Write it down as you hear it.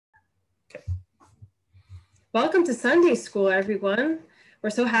Welcome to Sunday School, everyone. We're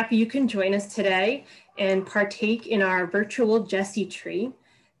so happy you can join us today and partake in our virtual Jesse tree.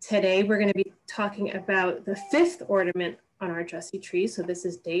 Today, we're going to be talking about the fifth ornament on our Jesse tree. So this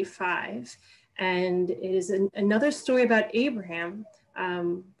is day 5, and it is another story about Abraham,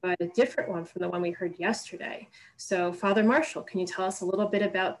 but a different one from the one we heard yesterday. So Father Marshall, can you tell us a little bit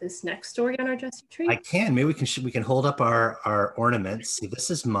about this next story on our Jesse tree? I can. Maybe we can hold up our ornaments. See,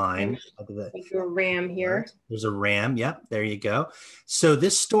 this is mine. Like your ram here. There's a ram. Yep, there you go. So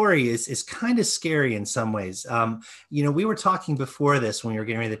this story is kind of scary in some ways. We were talking before this when we were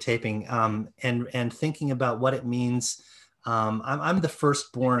getting ready to the taping, and thinking about what it means. I'm the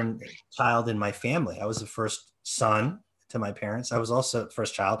firstborn child in my family. I was the first son to my parents. I was also the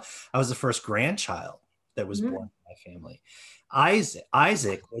first child. I was the first grandchild that was born in my family.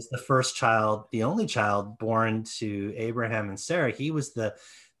 Isaac was the first child, the only child born to Abraham and Sarah. He was the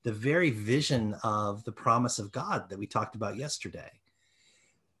very vision of the promise of God that we talked about yesterday.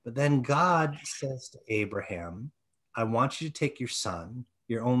 But then God says to Abraham, I want you to take your son,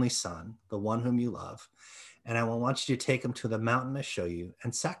 your only son, the one whom you love, and I want you to take him to the mountain I show you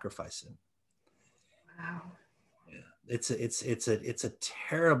and sacrifice him. Wow. It's a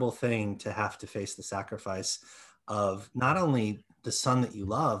terrible thing to have to face the sacrifice of not only the son that you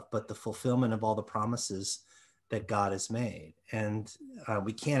love, but the fulfillment of all the promises that God has made. And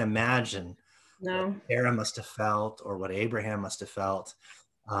we can't imagine what Sarah must have felt or what Abraham must have felt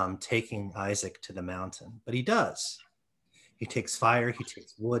taking Isaac to the mountain. But he does. He takes fire, he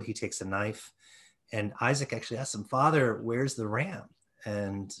takes wood, he takes a knife. And Isaac actually asks him, Father, where's the ram?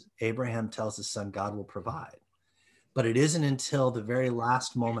 And Abraham tells his son, God will provide. But it isn't until the very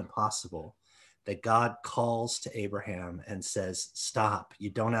last moment possible that God calls to Abraham and says, stop, you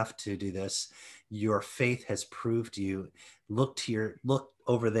don't have to do this. Your faith has proved you. Look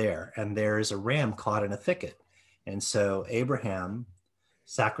over there, and there is a ram caught in a thicket. And so Abraham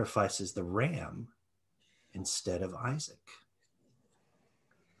sacrifices the ram instead of Isaac.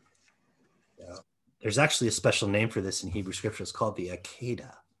 Yeah. There's actually a special name for this in Hebrew scripture. It's called the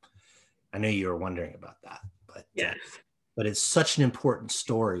Akedah. I know you were wondering about that, but yes. But it's such an important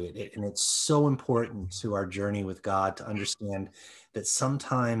story, and it's so important to our journey with God to understand that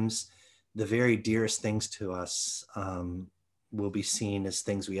sometimes the very dearest things to us will be seen as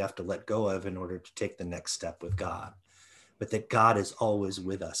things we have to let go of in order to take the next step with God, but that God is always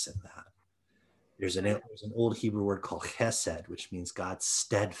with us in that. There's an old Hebrew word called chesed, which means God's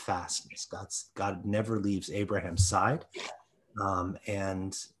steadfastness. God never leaves Abraham's side,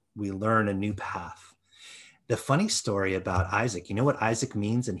 and we learn a new path. The funny story about Isaac, you know what Isaac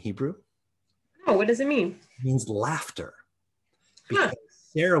means in Hebrew? Oh, what does it mean? It means laughter. Because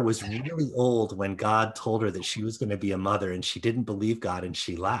Sarah was really old when God told her that she was going to be a mother, and she didn't believe God, and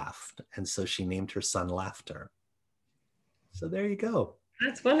she laughed. And so she named her son Laughter. So there you go.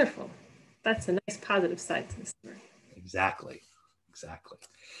 That's wonderful. That's a nice positive side to the story. Exactly.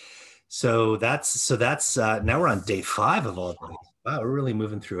 So that's now we're on day 5 of all days. Wow, we're really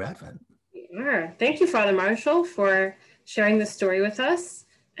moving through Advent. Thank you, Father Marshall, for sharing the story with us.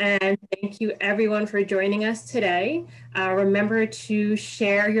 And thank you, everyone, for joining us today. Remember to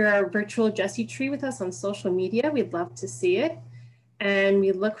share your virtual Jesse tree with us on social media. We'd love to see it. And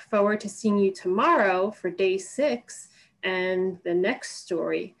we look forward to seeing you tomorrow for day 6 and the next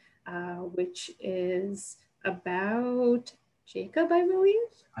story, which is about Jacob, I believe.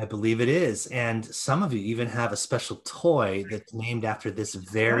 I believe it is. And some of you even have a special toy that's named after this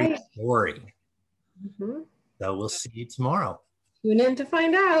very story. So we'll see you tomorrow. Tune in to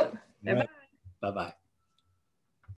find out. Bye-bye. Bye-bye.